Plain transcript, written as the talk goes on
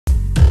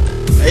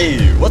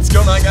Hey, what's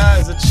going on,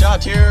 guys? It's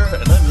Shot here,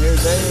 and I'm here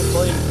today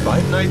playing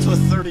Five Nights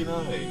with 39.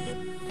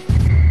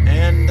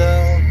 And,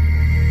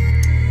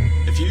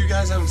 if you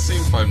guys haven't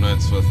seen Five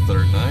Nights with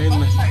 39,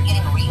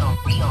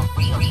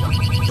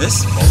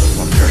 this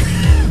motherfucker.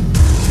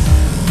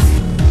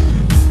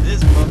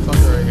 This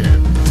motherfucker right here.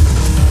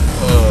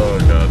 Oh,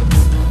 God.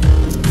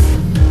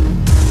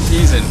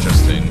 He's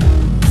interesting.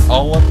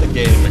 I'll let the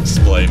game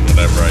explain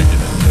whenever I get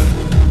into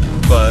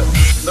it. But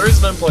the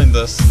reason I'm playing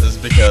this is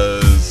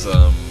because,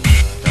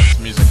 this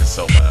music is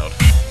so loud.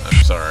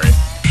 I'm sorry.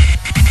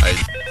 I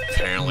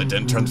apparently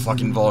didn't turn the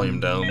fucking volume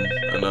down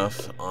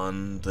enough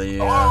on the game.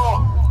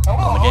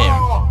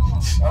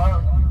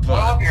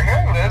 But,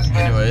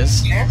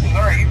 anyways, other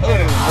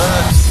than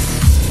that,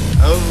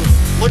 I was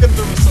looking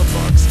through my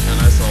subbox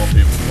and I saw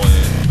people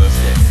playing this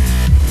game.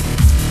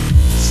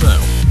 So,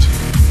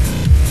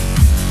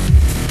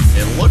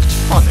 it looked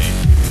funny.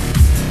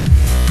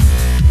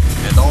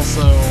 And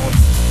also,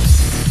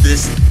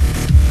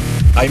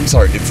 I'm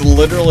sorry, it's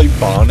literally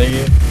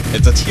Bonnie.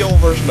 It's a teal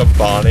version of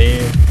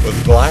Bonnie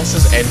with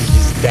glasses and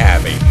he's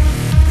dabbing.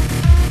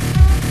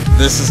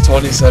 This is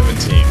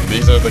 2017.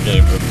 These are the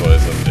games in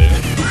 2017.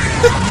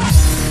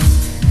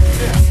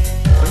 Yeah.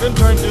 I'm gonna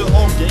try and do the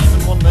whole game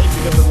in one night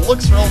because it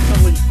looks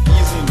relatively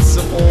easy and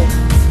simple.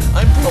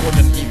 I'm probably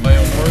gonna eat my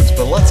own words,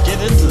 but let's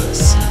get into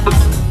this.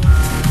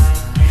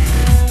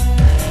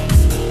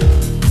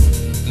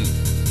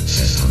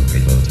 System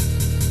reload.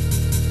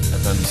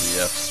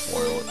 FNaF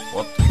spoiler.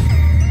 What?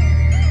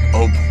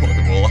 Oh boy,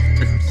 will I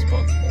be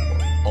responsible for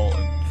all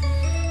in.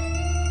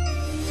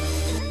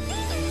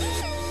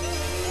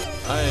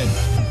 I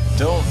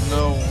don't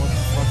know what the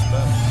fuck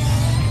that is.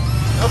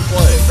 How to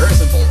play? Very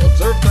simple.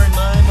 Observe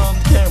 39 on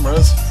the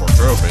cameras for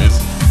trophies,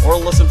 or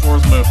listen for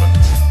his movement.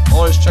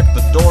 Always check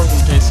the doors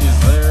in case he is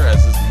there, as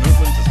his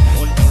movement is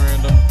completely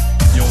random.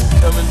 You'll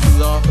come into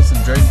the office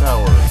and drain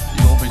power.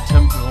 You will be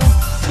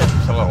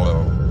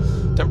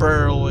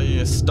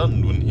temporarily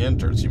stunned when he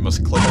enters. You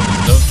must click on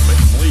his nose to make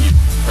him leave.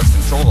 Press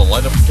control to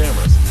light up the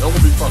cameras. It will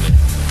be funny.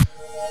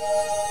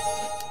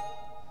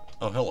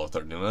 Oh, hello,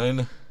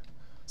 39.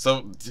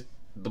 So,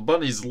 the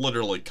bunny's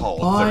literally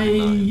called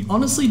 39. I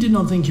honestly did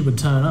not think you would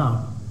turn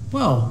up.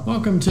 Well,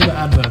 welcome to the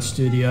Advert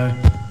Studio.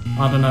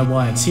 I don't know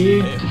why it's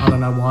here. I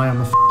don't know why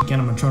I'm a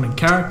animatronic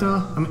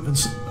character. I mean,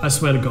 I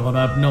swear to God,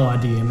 I have no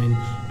idea. I mean,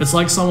 it's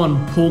like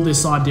someone pulled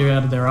this idea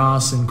out of their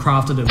ass and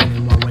crafted it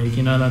within 1 week.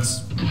 You know, I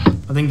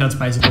think that's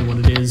basically what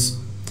it is.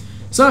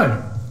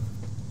 So,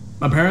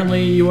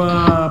 apparently you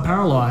are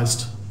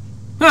paralyzed.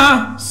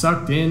 Ha!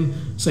 Sucked in.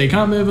 So you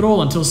can't move at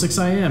all until 6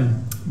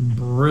 AM.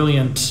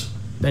 Brilliant.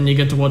 Then you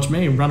get to watch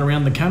me run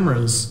around the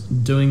cameras,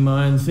 doing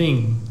my own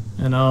thing.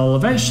 And I'll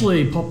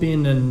eventually pop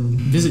in and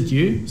visit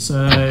you,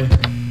 so...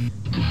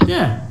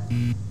 Yeah.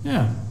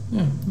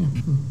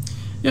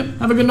 Yep,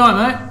 have a good night,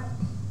 mate.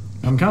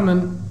 I'm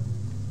coming.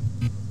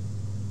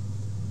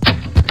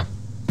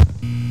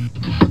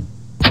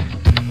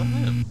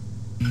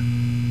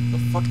 The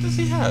fuck does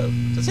he have?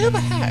 Does he have a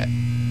hat?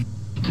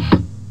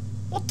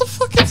 What the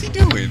fuck is he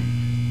doing?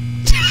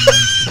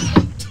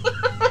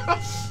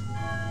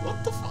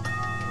 What the fuck?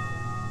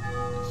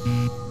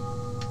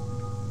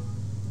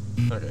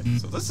 Okay,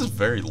 so this is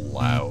very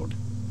loud.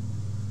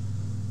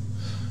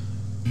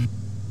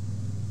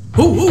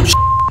 Oh,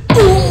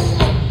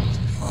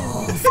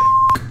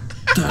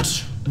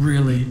 that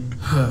really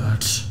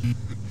hurt.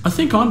 I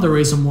think I'm the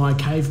reason why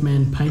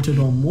cavemen painted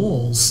on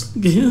walls.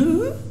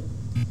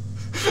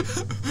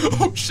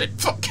 Oh shit,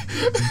 fuck.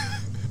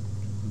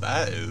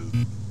 That is...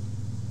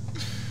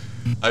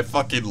 I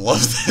fucking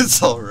love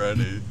this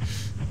already.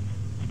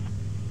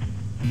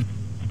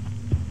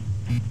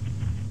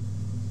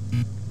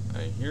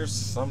 I hear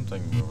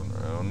something moving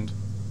around.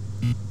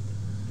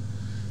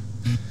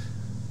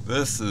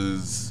 This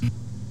is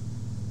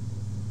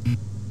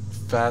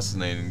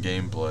fascinating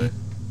gameplay.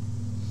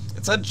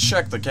 It said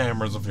check the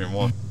cameras if you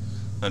want,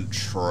 and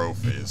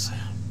trophies.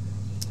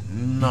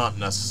 Not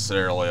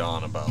necessarily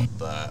on about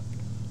that.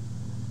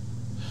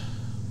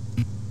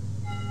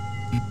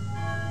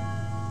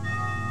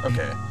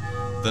 Okay,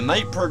 the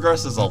night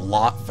progresses a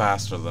lot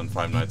faster than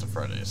Five Nights at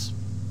Freddy's.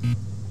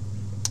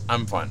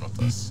 I'm fine with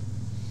this.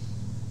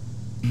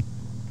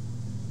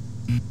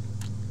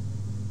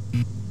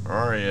 Where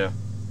are you?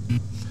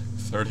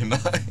 39.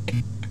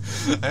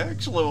 I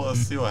actually want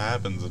to see what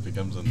happens if he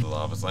comes into the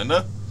office. I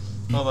know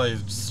that he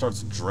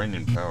starts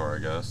draining power, I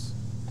guess.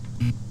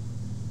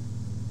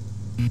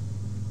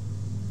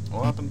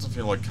 What happens if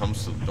he, like,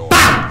 comes to the door?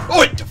 Oh,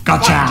 wait!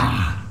 Gotcha!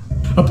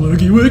 A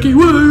boogie-woogie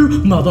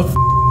woo, motherf***.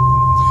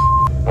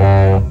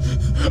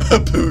 A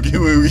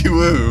boogie-woogie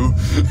woo,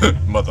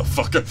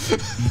 motherfucker.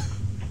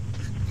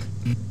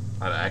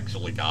 That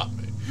actually got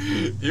me.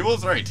 He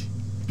was right.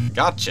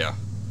 Gotcha.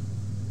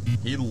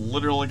 He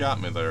literally got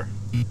me there.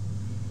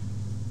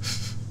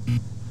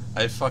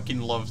 I fucking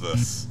love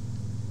this.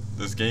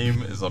 This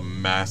game is a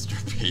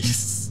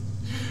masterpiece.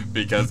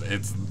 Because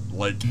it's,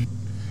 like,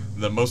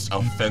 the most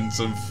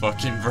offensive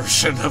fucking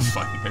version of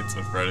Five Nights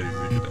at Freddy's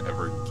you could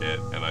ever get,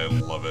 and I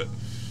love it.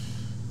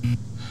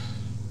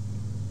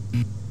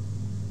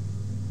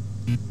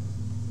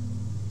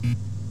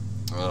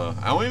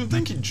 don't even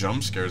think he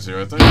jump scares you,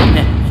 I think.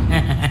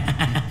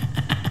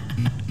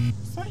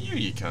 It's not you,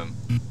 you cunt.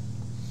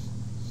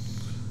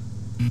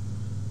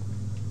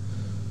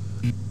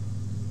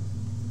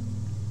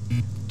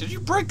 Did you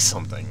break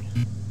something?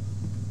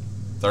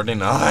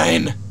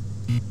 39!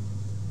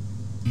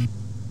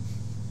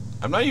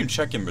 I'm not even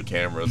checking the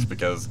cameras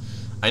because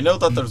I know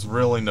that there's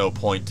really no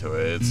point to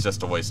it. It's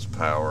just a waste of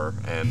power,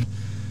 and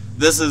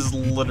this is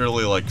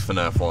literally like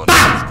FNaF 1.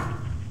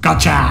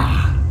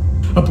 Gotcha!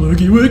 A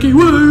boogie-woogie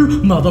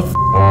woo, motherf***.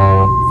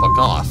 Fuck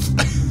off.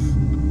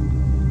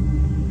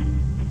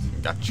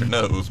 Got your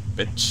nose,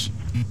 bitch.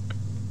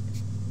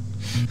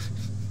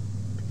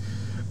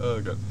 Oh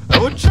god. I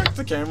would check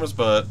the cameras,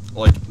 but,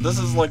 like, this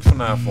is like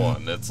FNaF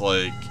 1. It's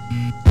like,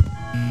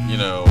 you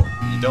know,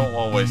 you don't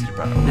want to waste your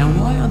power. Now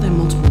why are there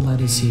multiple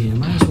ladders here?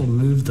 Might as well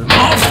move them.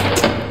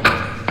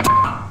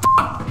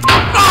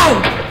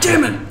 Oh!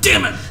 Damn it!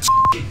 Damn it!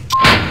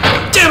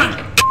 Damn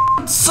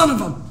it! Son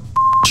of a...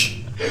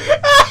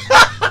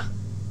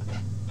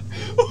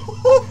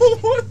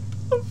 What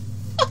the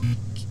fuck?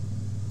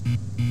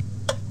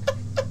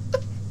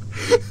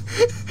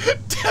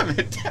 Damn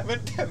it, damn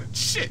it, damn it.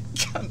 Shit,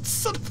 cunt,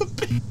 son of a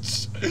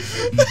bitch.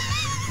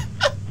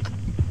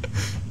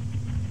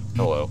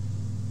 Hello.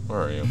 Where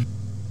are you?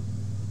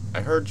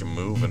 I heard you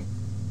moving.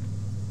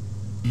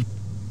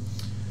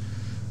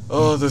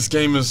 Oh, this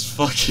game is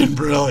fucking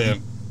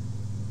brilliant.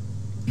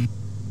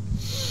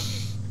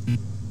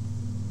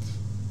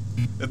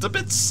 It's a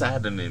bit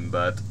saddening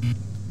that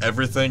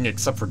everything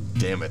except for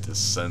damn it is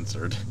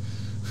censored.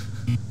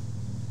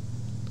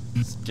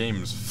 This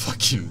game is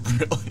fucking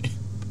brilliant,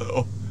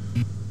 though.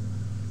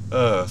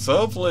 So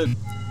hopefully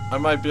I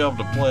might be able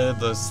to play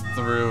this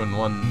through in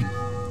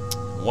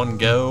one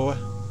go.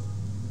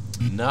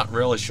 Not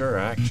really sure,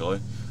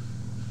 actually.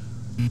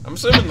 I'm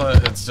assuming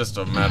that it's just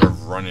a matter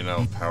of running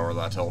out of power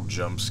that'll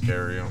jump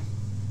scare you.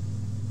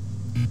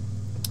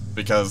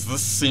 Because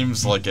this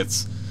seems like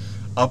it's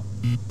a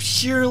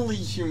purely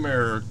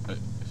humorical?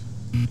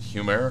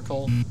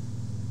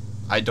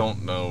 I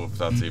don't know if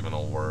that's even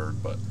a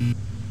word, but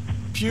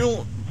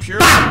purely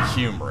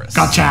humorous.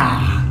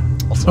 Gotcha!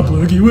 Also, a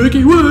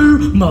boogie-woogie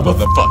woo,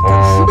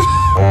 motherfuckers.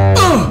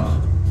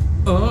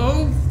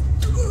 Oh!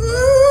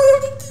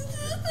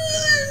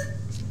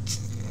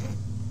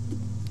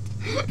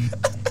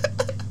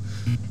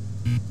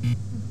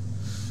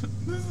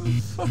 This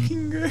is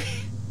fucking great.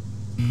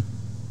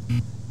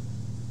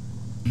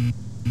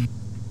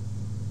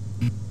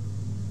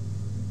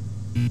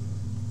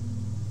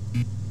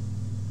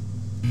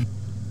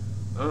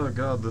 Oh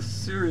god, this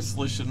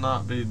seriously should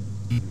not be...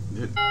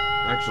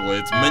 Actually,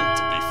 it's meant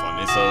to be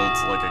funny, so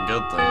it's like a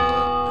good thing,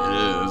 but it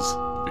is.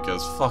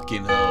 Because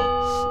fucking hell.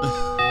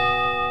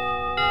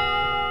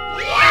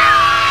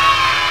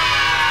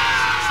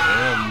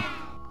 Sam.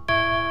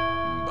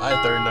 Bye,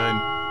 39.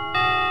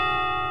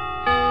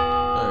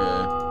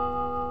 Okay.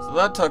 So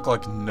that took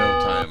like no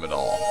time at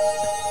all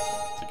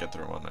to get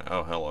through one.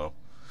 Oh, hello.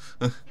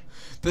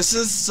 This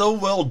is so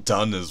well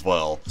done as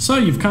well. So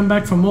you've come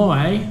back for more,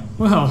 eh?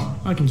 Well,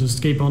 I can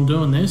just keep on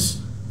doing this.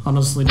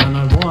 Honestly don't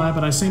know why,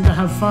 but I seem to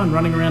have fun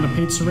running around a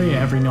pizzeria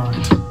every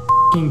night.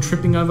 F***ing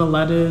tripping over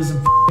ladders and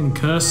f***ing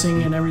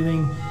cursing and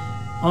everything.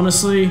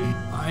 Honestly,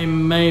 I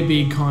may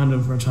be kind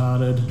of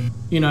retarded.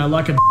 You know,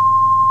 like a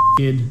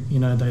kid. You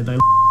know, they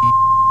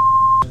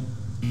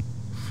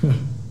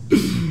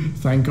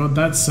Thank God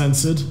that's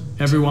censored.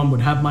 Everyone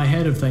would have my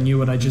head if they knew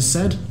what I just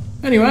said.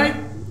 Anyway,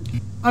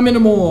 I'm in a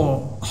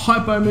more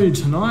hypo mood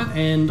tonight,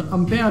 and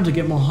I'm bound to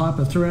get more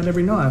hyper throughout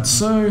every night,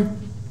 so,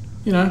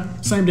 you know,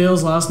 same deal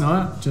as last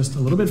night, just a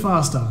little bit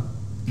faster.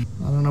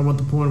 I don't know what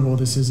the point of all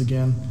this is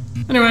again.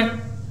 Anyway,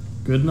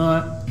 good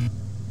night.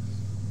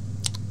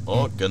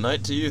 Well, good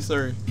night to you,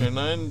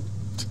 39.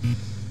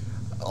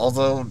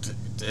 Although,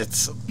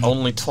 it's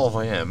only 12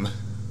 AM.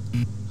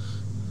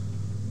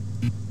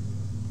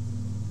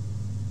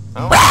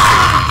 Oh.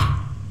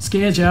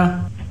 Scared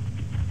ya?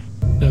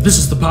 Now this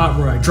is the part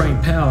where I drain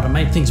power to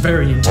make things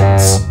very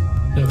intense.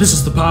 Now this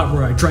is the part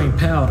where I drain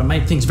power to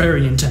make things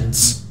very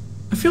intense.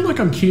 I feel like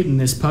I'm cute in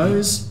this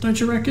pose, don't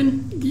you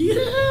reckon?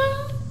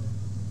 Yeah!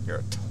 You're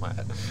a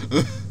twat.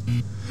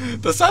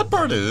 The sad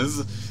part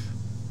is,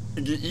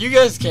 you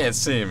guys can't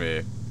see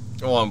me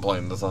while I'm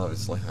playing this,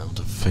 obviously. I don't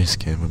have a face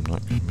cam, I'm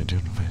not going to be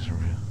doing a face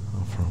reveal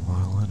for a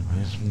while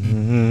anyways.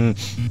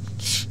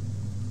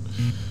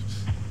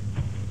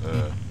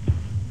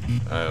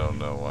 I don't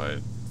know why I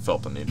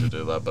felt the need to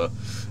do that, but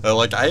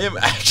like I am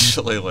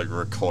actually like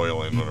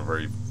recoiling whenever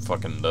he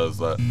fucking does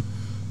that.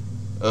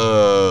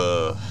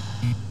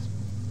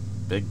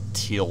 Big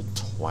teal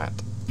twat.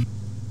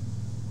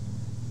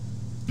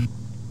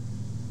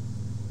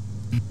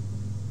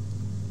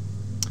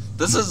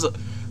 This is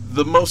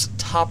the most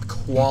top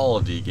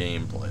quality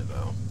gameplay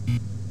though.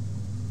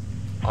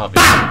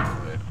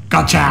 Obviously.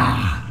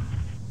 Gotcha!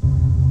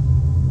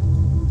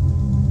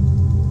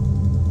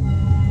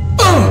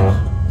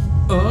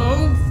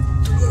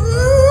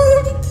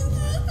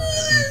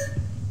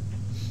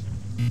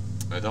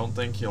 I don't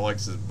think he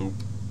likes his boop.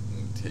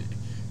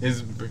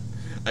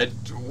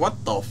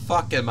 What the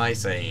fuck am I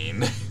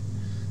saying?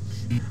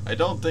 I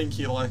don't think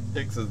he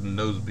likes his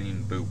nose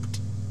being booped.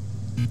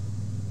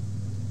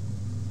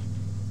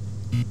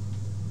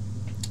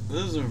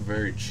 This is a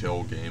very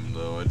chill game,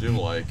 though. I do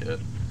like it.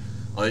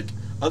 Like,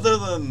 other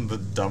than the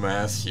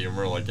dumbass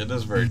humor, like, it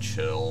is very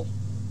chill.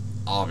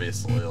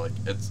 Obviously, like,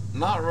 it's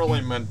not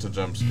really meant to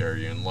jump scare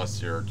you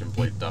unless you're a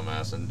complete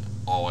dumbass and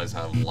always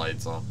have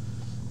lights on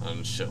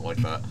and shit like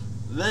that.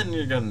 Then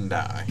you're gonna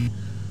die.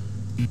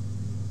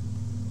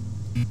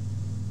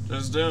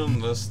 Just doing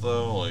this,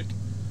 though, like,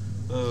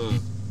 this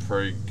is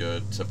pretty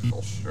good,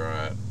 typical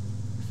strat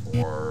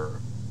for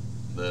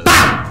this.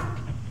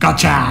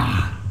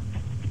 Gotcha!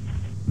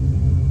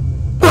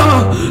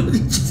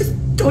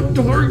 Don't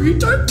worry,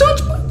 don't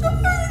touch my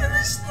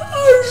nose!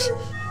 No!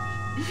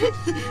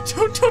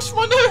 Don't touch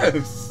my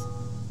nose!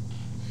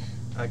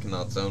 I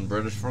cannot sound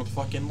British for the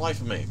fucking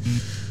life of me.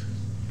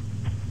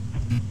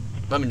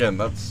 Then again,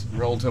 that's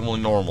relatively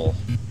normal.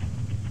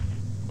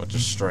 Which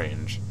is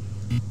strange.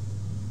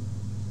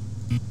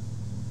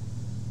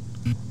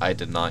 I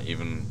did not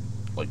even,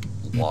 like,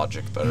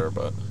 logic there,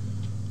 but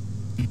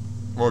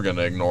we're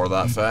gonna ignore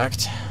that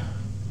fact.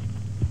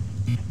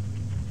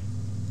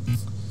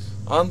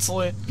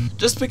 Honestly,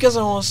 just because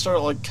I want to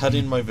start, like,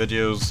 cutting my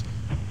videos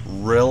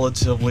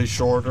relatively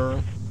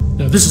shorter.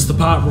 Now this is the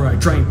part where I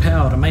drain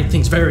power to make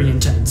things very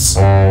intense.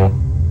 Go.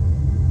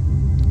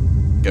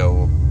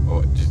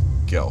 Oh, just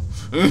go.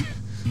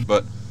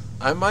 But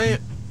I might,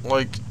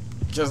 like,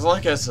 because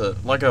like I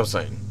said, like I was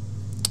saying,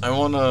 I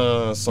want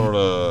to sort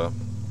of,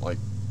 like,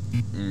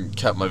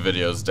 cut my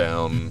videos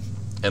down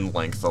in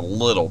length a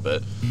little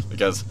bit,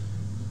 because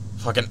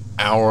fucking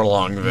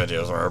hour-long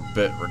videos are a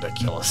bit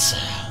ridiculous.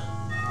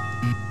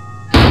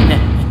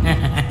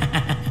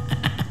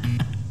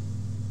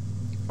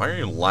 Why are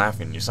you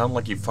laughing? You sound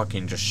like you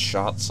fucking just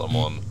shot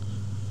someone.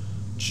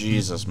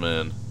 Jesus,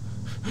 man.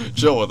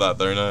 Chill with that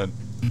there, Ned.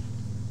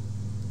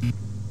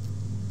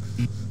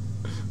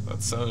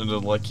 That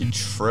sounded like he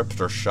tripped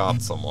or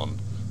shot someone.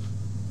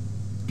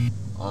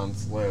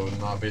 Honestly, I would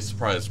not be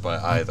surprised by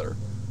either.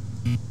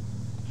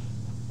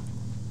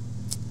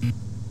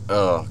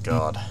 Oh,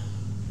 God.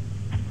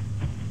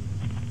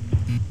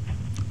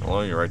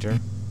 Hello, you right here?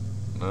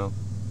 No?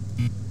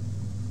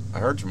 I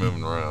heard you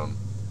moving around.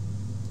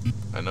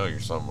 I know you're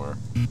somewhere.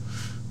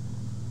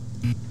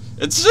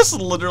 It's just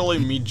literally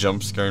me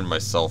jump scaring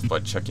myself by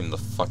checking the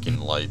fucking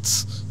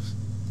lights.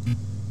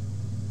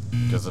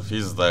 Because if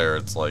he's there,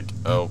 it's like,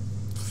 oh,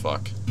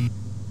 fuck.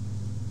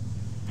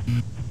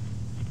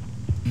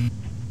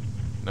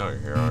 No, you're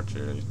here, aren't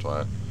you, you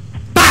twat?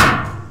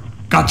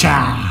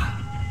 Gotcha!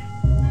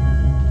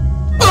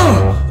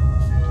 Oh!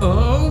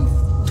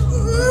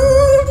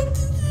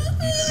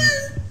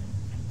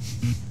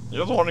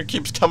 You're the one who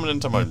keeps coming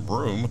into my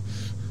room.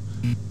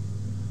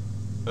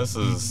 This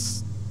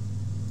is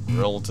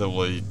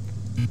relatively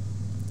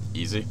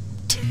easy.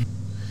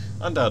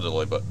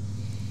 Undoubtedly, but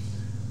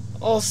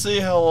I'll see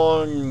how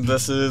long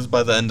this is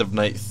by the end of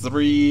night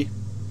 3.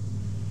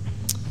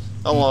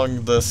 How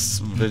long this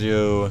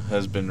video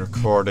has been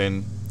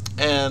recording,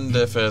 and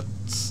if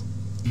it's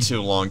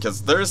too long,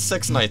 because there's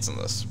 6 nights in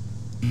this.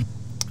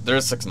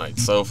 There's 6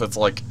 nights, so if it's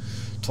like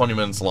 20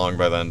 minutes long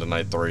by the end of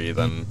night 3,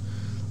 then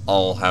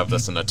I'll have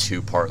this in a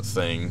 2-part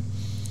thing.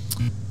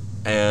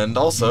 And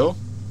also,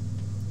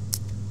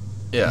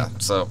 yeah,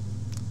 so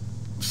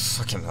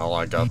fucking hell,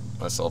 I got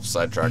myself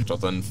sidetracked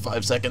within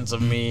 5 seconds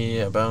of me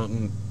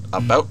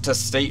about to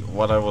state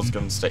what I was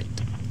gonna state.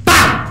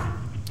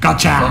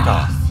 Gotcha! Fuck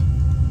off.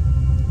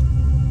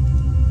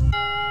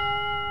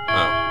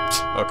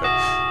 Oh, okay.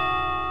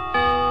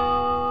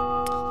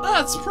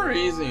 That's pretty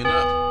easy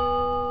enough.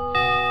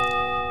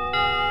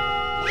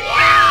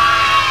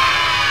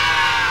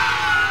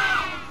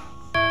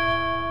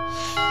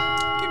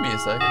 Give me a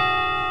second.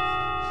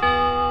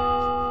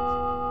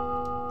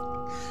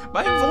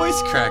 My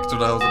voice cracked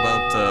when I was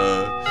about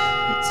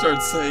to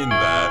start saying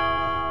that.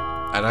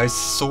 And I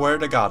swear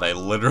to God, I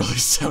literally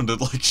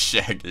sounded like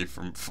Shaggy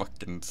from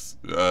fucking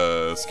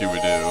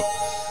Scooby-Doo.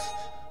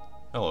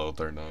 Hello,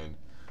 39.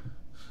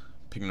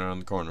 Peeking around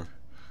the corner.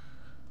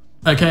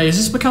 Okay, is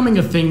this becoming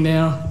a thing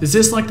now? Is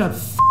this like that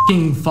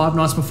f***ing Five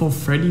Nights Before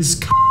Freddy's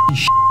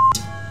shit?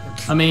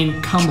 I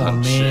mean, come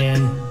on,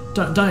 man.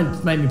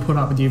 Don't make me put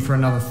up with you for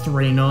another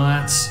 3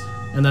 nights,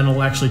 and then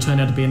it'll actually turn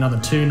out to be another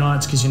 2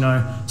 nights, because, you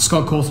know,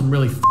 Scott Cawthon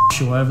really f***s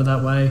you over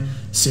that way.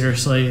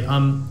 Seriously,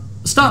 I'm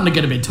starting to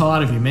get a bit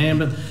tired of you, man,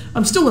 but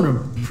I'm still in a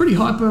pretty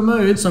hyper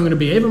mood, so I'm going to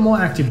be even more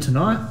active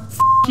tonight. F***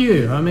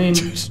 you, I mean,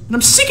 and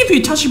I'm sick of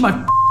you touching my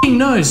f***ing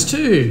nose,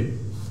 too.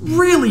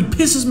 Really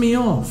pisses me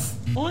off.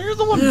 Well, you're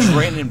the one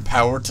draining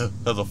power to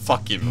the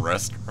fucking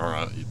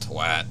restaurant, you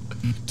twat.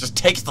 Just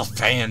take the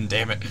fan,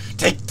 damn it.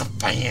 Take the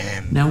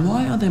fan. Now,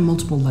 why are there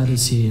multiple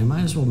ladders here? I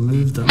might as well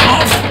move them.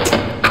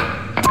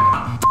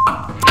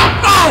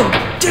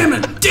 Oh! Damn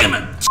it! Damn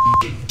it!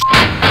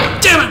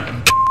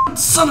 Damn it!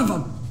 Son of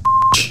a...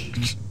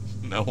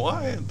 Now,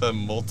 why are there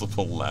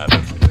multiple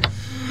ladders?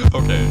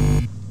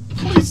 Okay.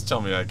 Please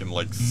tell me I can,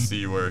 like,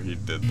 see where he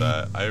did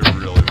that. I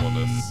really want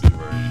to see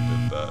where he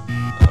did that.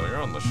 Oh,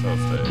 you're on the show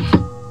stage.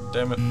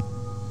 Damn it.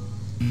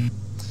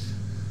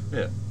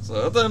 Yeah,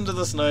 so at the end of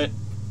this night,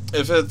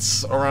 if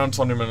it's around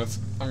 20 minutes,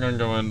 I'm gonna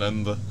go in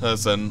and end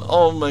this, and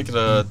I'll make it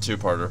a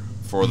two-parter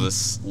for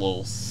this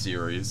little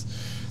series.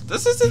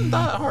 This isn't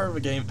that hard of a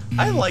game.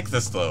 I like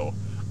this, though.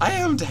 I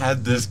haven't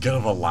had this good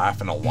of a laugh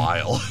in a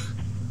while.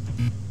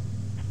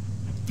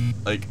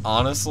 Like,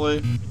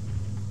 honestly,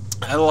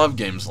 I love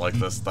games like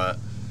this that,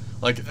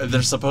 like,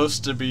 they're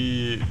supposed to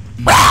be...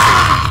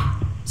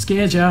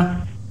 Scared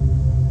ya?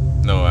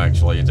 No,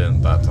 actually, you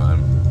didn't that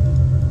time.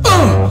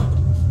 Oh!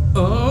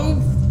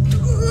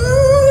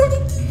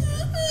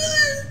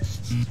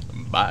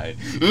 Bye.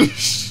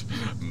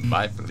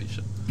 Bye,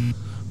 Felicia.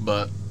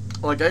 But,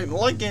 like, I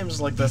like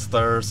games like this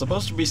that are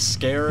supposed to be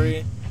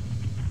scary,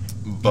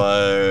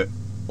 but,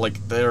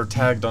 like, they're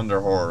tagged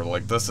under horror.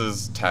 Like, this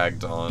is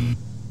tagged on,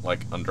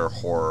 like, under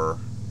horror,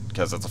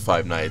 because it's a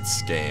Five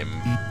Nights game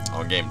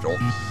on Game Jolt.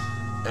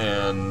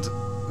 And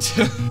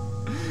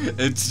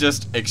it's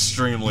just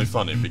extremely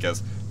funny,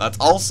 because that's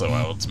also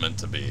how it's meant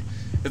to be.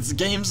 It's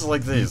games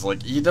like these,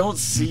 like, you don't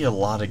see a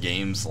lot of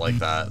games like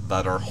that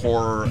are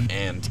horror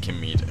and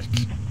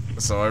comedic.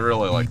 So I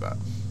really like that.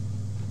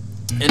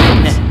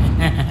 Anyways,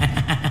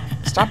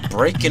 stop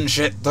breaking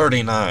shit,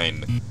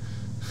 39.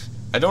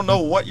 I don't know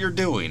what you're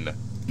doing,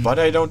 but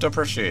I don't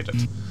appreciate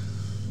it.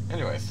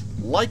 Anyways,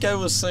 like I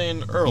was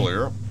saying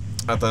earlier,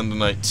 at the end of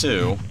night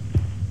 2...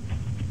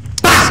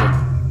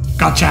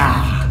 Gotcha!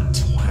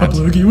 A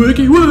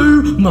boogie-woogie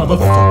woo,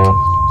 motherfucker!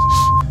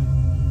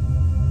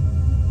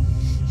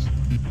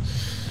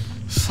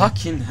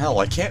 Fucking hell,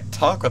 I can't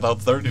talk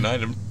without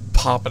 39 and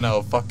popping out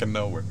of fucking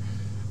nowhere.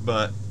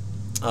 But,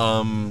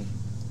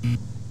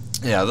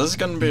 yeah, this is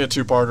gonna be a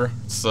two-parter,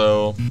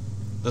 so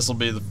this will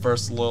be the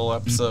first little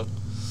episode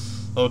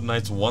of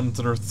nights 1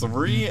 through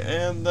 3,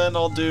 and then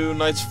I'll do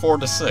nights 4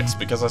 to 6,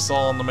 because I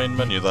saw on the main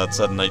menu that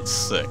said night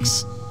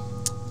 6.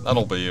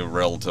 That'll be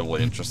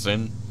relatively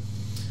interesting.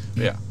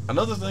 But yeah,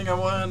 another thing I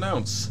want to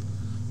announce.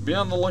 Be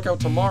on the lookout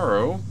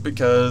tomorrow,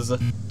 because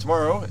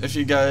tomorrow, if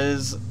you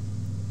guys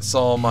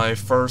saw my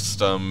first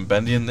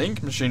Bendy and the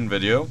Ink Machine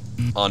video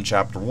on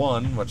Chapter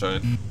 1, which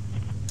I'm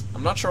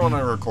not sure when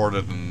I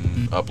recorded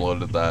and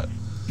uploaded that,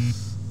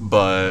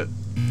 but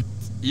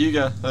you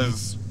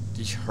guys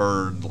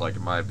heard, like,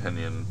 my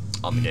opinion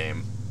on the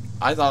game.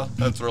 I thought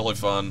it's really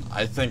fun.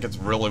 I think it's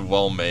really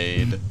well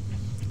made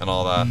and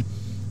all that,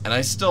 and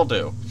I still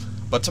do.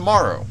 But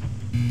tomorrow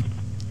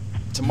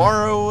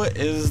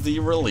is the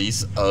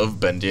release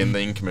of Bendy and the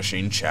Ink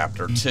Machine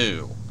Chapter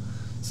 2.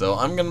 So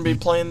I'm gonna be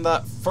playing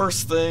that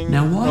first thing.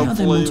 Now why are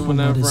there multiple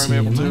whenever letters I'm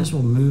here? able to. Might as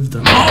well move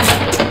them.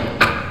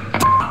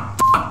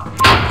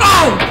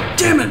 Oh!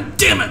 Damn it!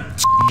 Damn it!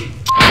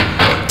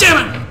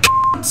 Damn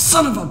it!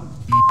 Son of a...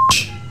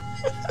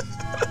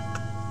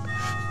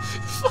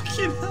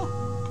 Fucking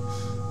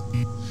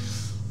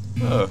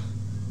hell.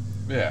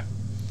 Yeah.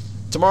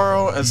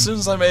 Tomorrow, as soon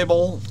as I'm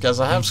able,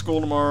 because I have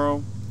school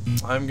tomorrow,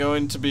 I'm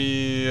going to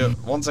be,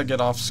 once I get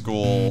off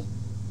school,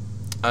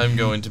 I'm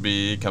going to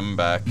be coming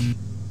back.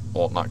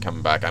 Well, not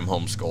coming back, I'm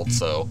homeschooled,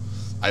 so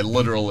I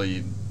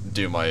literally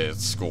do my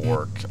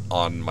schoolwork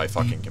on my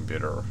fucking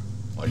computer,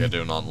 like I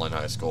do in online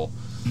high school.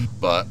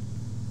 But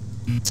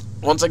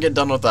once I get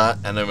done with that,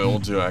 and I'm able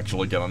to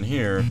actually get on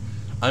here,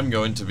 I'm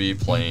going to be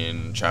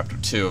playing Chapter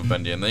 2 of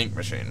Bendy and the Ink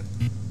Machine.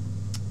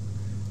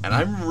 And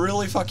I'm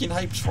really fucking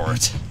hyped for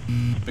it.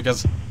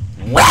 Because...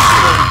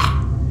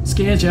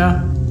 Scared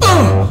ya?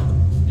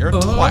 You're a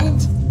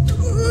twat.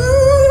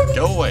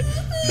 Go away.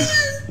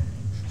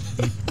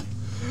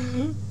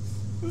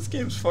 This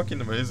game's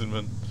fucking amazing,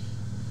 man.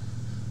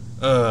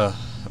 But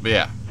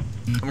yeah.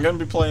 I'm gonna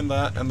be playing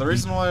that, and the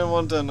reason why I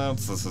wanted to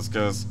announce this is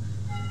because...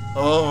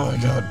 Oh my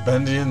god,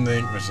 Bendy and the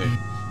Ink Machine.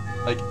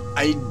 Like,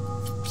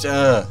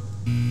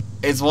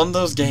 it's one of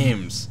those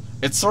games.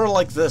 It's sort of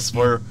like this,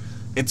 where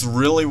it's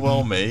really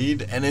well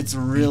made, and it's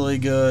really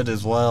good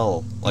as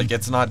well. Like,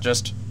 it's not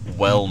just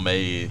well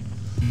made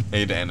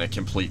and a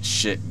complete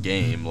shit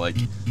game. Like,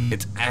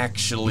 it's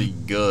actually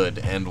good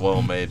and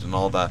well made and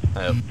all that,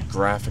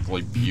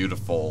 graphically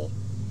beautiful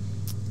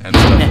and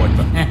stuff like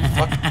that.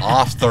 Fuck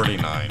off,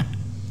 39.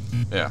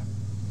 Yeah.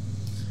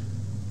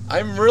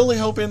 I'm really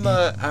hoping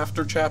that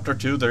after Chapter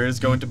 2 there is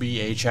going to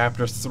be a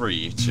Chapter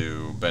 3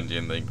 to Bendy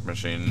and the Ink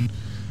Machine.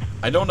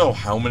 I don't know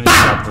how many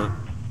chapters...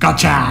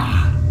 Gotcha!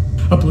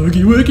 A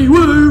boogie-woogie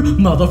woo,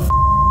 motherf...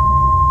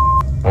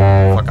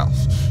 Fuck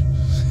off.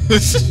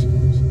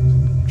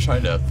 I'm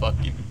trying to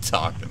fucking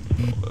talk in the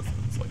middle of this.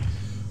 It's like...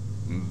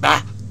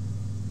 Bah!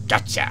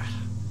 Gotcha!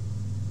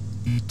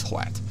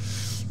 Twat.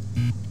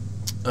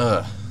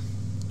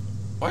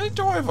 Why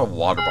do I have a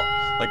water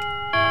bottle? Like...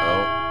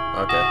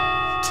 Oh, okay.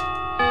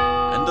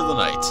 End of the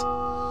night.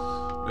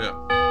 Yeah.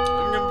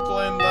 I'm gonna be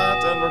playing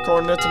that and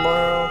recording it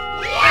tomorrow.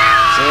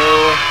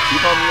 So,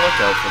 keep on the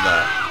lookout for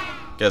that.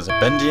 Because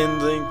Bendy and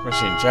the Ink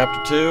Machine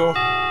Chapter 2,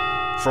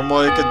 from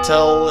what I could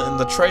tell in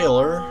the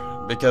trailer,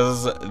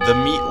 because the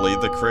Meatly,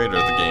 the creator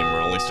of the game,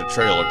 released a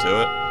trailer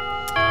to it,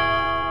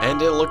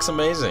 and it looks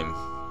amazing.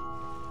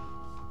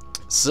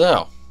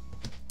 So,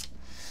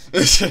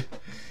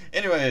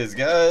 anyways,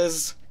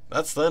 guys,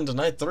 that's the end of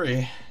night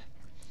 3.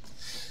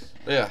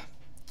 But yeah,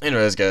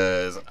 anyways,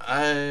 guys,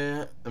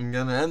 I am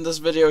gonna end this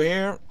video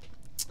here.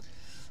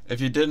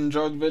 If you did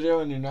enjoy the video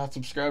and you're not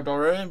subscribed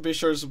already, be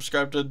sure to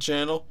subscribe to the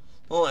channel.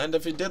 Well, and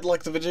if you did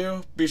like the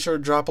video, be sure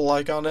to drop a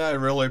like on it. I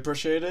really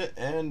appreciate it.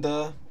 And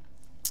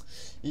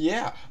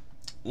yeah,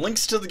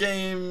 links to the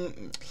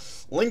game,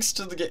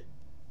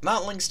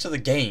 not links to the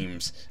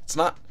games. It's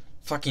not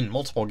fucking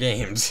multiple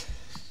games.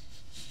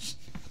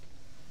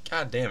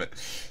 God damn it.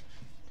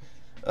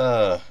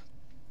 Yeah,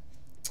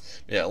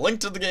 link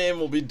to the game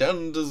will be down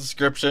in the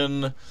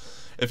description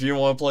if you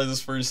want to play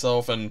this for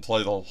yourself and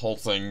play the whole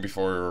thing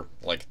before,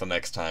 like, the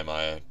next time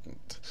I,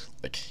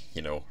 like,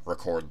 you know,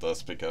 record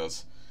this,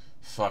 because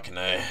fucking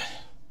A.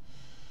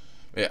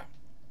 Yeah.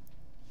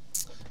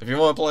 If you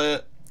want to play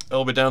it,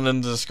 it'll be down in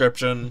the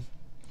description.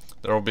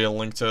 There will be a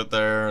link to it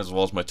there, as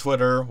well as my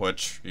Twitter,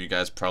 which you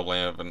guys probably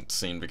haven't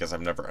seen because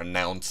I've never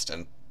announced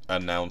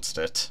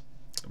it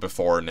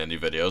before in any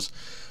videos.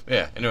 But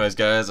yeah, anyways,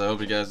 guys, I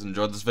hope you guys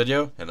enjoyed this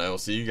video, and I will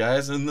see you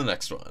guys in the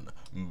next one.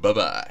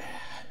 Bye-bye.